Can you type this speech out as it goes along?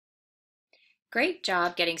Great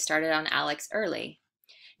job getting started on ALEKS early.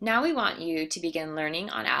 Now we want you to begin learning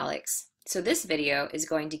on ALEKS, so this video is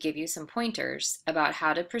going to give you some pointers about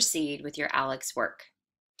how to proceed with your ALEKS work.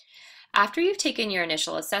 After you've taken your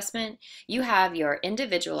initial assessment, you have your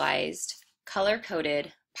individualized,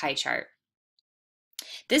 color-coded pie chart.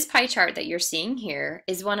 This pie chart that you're seeing here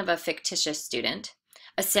is one of a fictitious student,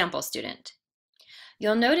 a sample student.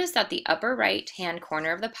 You'll notice that the upper right-hand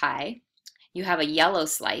corner of the pie, you have a yellow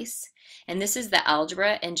slice, and this is the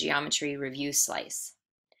Algebra and Geometry Review slice.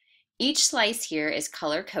 Each slice here is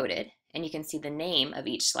color-coded, and you can see the name of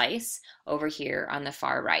each slice over here on the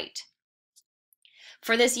far right.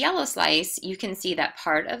 For this yellow slice, you can see that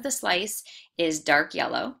part of the slice is dark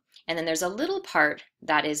yellow, and then there's a little part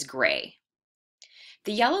that is gray.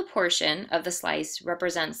 The yellow portion of the slice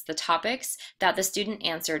represents the topics that the student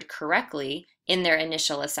answered correctly in their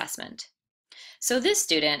initial assessment. So this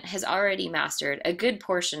student has already mastered a good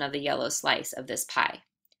portion of the yellow slice of this pie.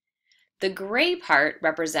 The gray part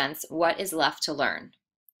represents what is left to learn.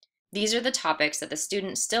 These are the topics that the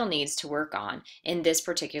student still needs to work on in this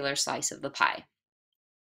particular slice of the pie.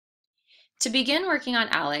 To begin working on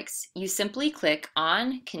ALEKS, you simply click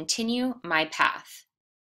on Continue My Path.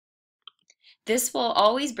 This will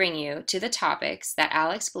always bring you to the topics that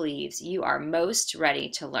ALEKS believes you are most ready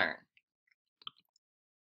to learn.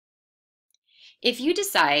 If you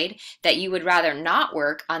decide that you would rather not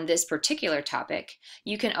work on this particular topic,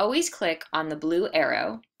 you can always click on the blue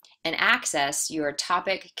arrow and access your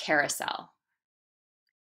topic carousel.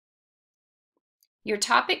 Your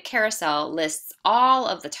topic carousel lists all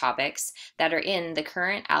of the topics that are in the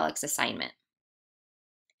current ALEKS assignment.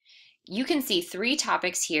 You can see 3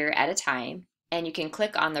 topics here at a time, and you can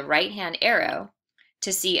click on the right-hand arrow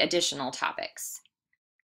to see additional topics.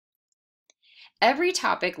 Every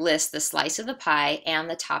topic lists the slice of the pie and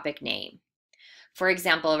the topic name. For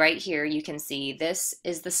example, right here you can see this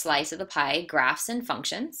is the slice of the pie, Graphs and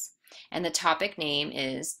Functions, and the topic name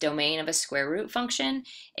is Domain of a Square Root Function,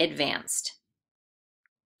 Advanced.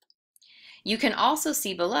 You can also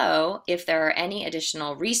see below if there are any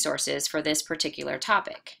additional resources for this particular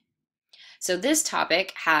topic. So this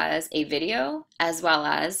topic has a video as well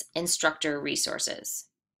as instructor resources.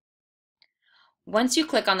 Once you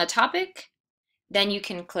click on the topic, then you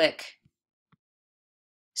can click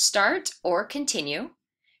Start or Continue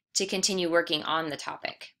to continue working on the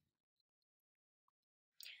topic.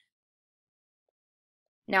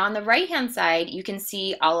 Now on the right-hand side, you can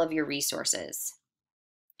see all of your resources.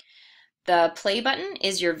 The play button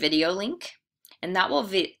is your video link, and that will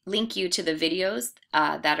link you to the videos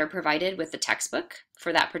that are provided with the textbook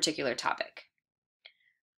for that particular topic.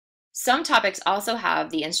 Some topics also have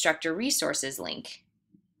the instructor resources link.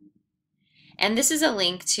 And this is a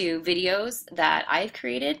link to videos that I've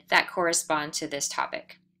created that correspond to this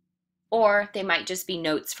topic. Or they might just be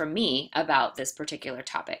notes from me about this particular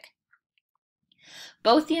topic.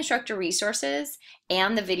 Both the instructor resources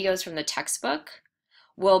and the videos from the textbook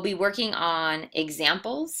will be working on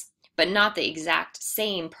examples, but not the exact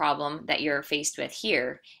same problem that you're faced with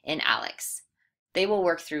here in ALEKS. They will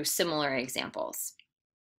work through similar examples.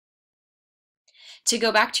 To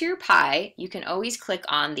go back to your pie, you can always click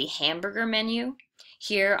on the hamburger menu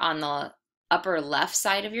here on the upper left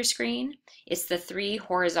side of your screen. It's the 3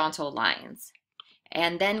 horizontal lines,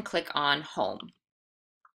 and then click on Home.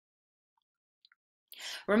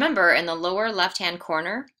 Remember, in the lower left-hand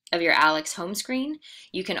corner of your ALEKS home screen,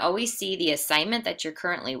 you can always see the assignment that you're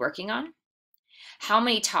currently working on, how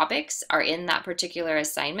many topics are in that particular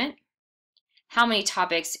assignment, how many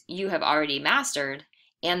topics you have already mastered,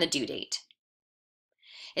 and the due date.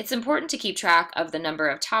 It's important to keep track of the number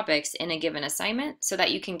of topics in a given assignment so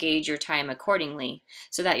that you can gauge your time accordingly,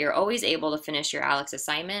 so that you're always able to finish your ALEKS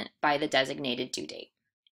assignment by the designated due date.